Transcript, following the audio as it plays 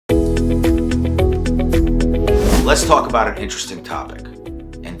Let's talk about an interesting topic.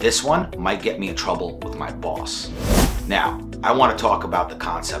 And this one might get me in trouble with my boss. Now, I want to talk about the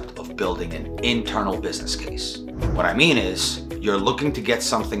concept of building an internal business case. What I mean is, you're looking to get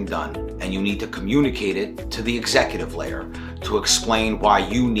something done and you need to communicate it to the executive layer to explain why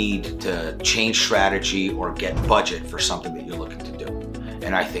you need to change strategy or get budget for something that you're looking to do.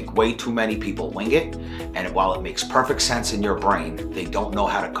 And I think way too many people wing it, and while it makes perfect sense in your brain, they don't know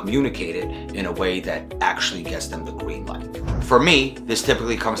how to communicate it in a way that actually gets them the green light. For me, this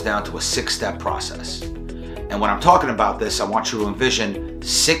typically comes down to a 6-step process. And when I'm talking about this, I want you to envision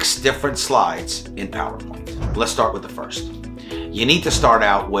 6 different slides in PowerPoint. Let's start with the first. You need to start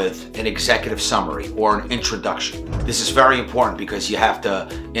out with an executive summary or an introduction. This is very important because you have to,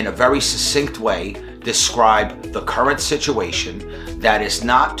 in a very succinct way, describe the current situation that is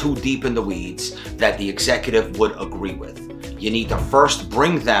not too deep in the weeds that the executive would agree with. You need to first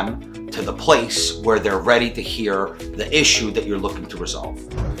bring them to the place where they're ready to hear the issue that you're looking to resolve.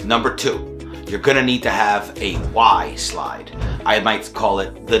 Number 2, you're going to need to have a why slide. I might call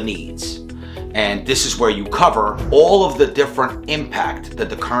it the needs. And this is where you cover all of the different impact that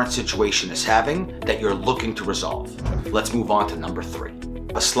the current situation is having that you're looking to resolve. Let's move on to number 3,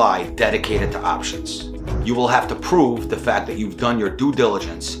 a slide dedicated to options. You will have to prove the fact that you've done your due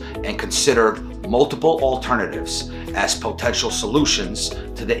diligence and considered multiple alternatives as potential solutions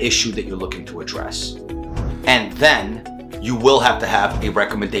to the issue that you're looking to address. And then you will have to have a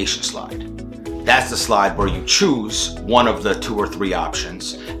recommendation slide. That's the slide where you choose one of the 2 or 3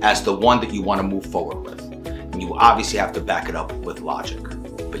 options as the one that you want to move forward with. And you obviously have to back it up with logic.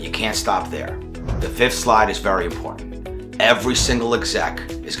 But you can't stop there. The 5th slide is very important. Every single exec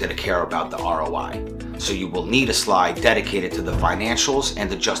is going to care about the ROI. So you will need a slide dedicated to the financials and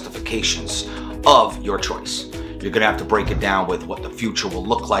the justifications of your choice. You're going to have to break it down with what the future will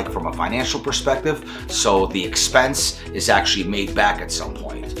look like from a financial perspective, so the expense is actually made back at some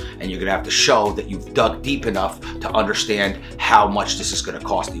point. And you're going to have to show that you've dug deep enough to understand how much this is going to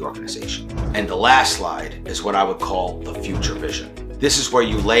cost the organization. And the last slide is what I would call the future vision. This is where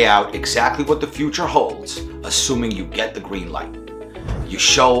you lay out exactly what the future holds, assuming you get the green light. You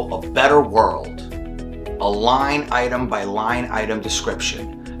show a better world, a line item by line item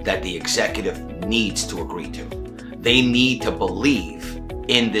description that the executive needs to agree to. They need to believe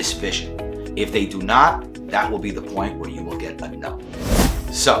in this vision. If they do not, that will be the point where you will get a no.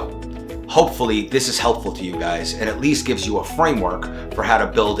 So, hopefully this is helpful to you guys and at least gives you a framework for how to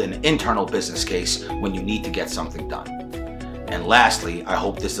build an internal business case when you need to get something done. And lastly, I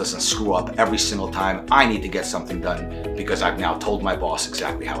hope this doesn't screw up every single time I need to get something done because I've now told my boss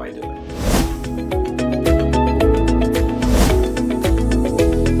exactly how I do it.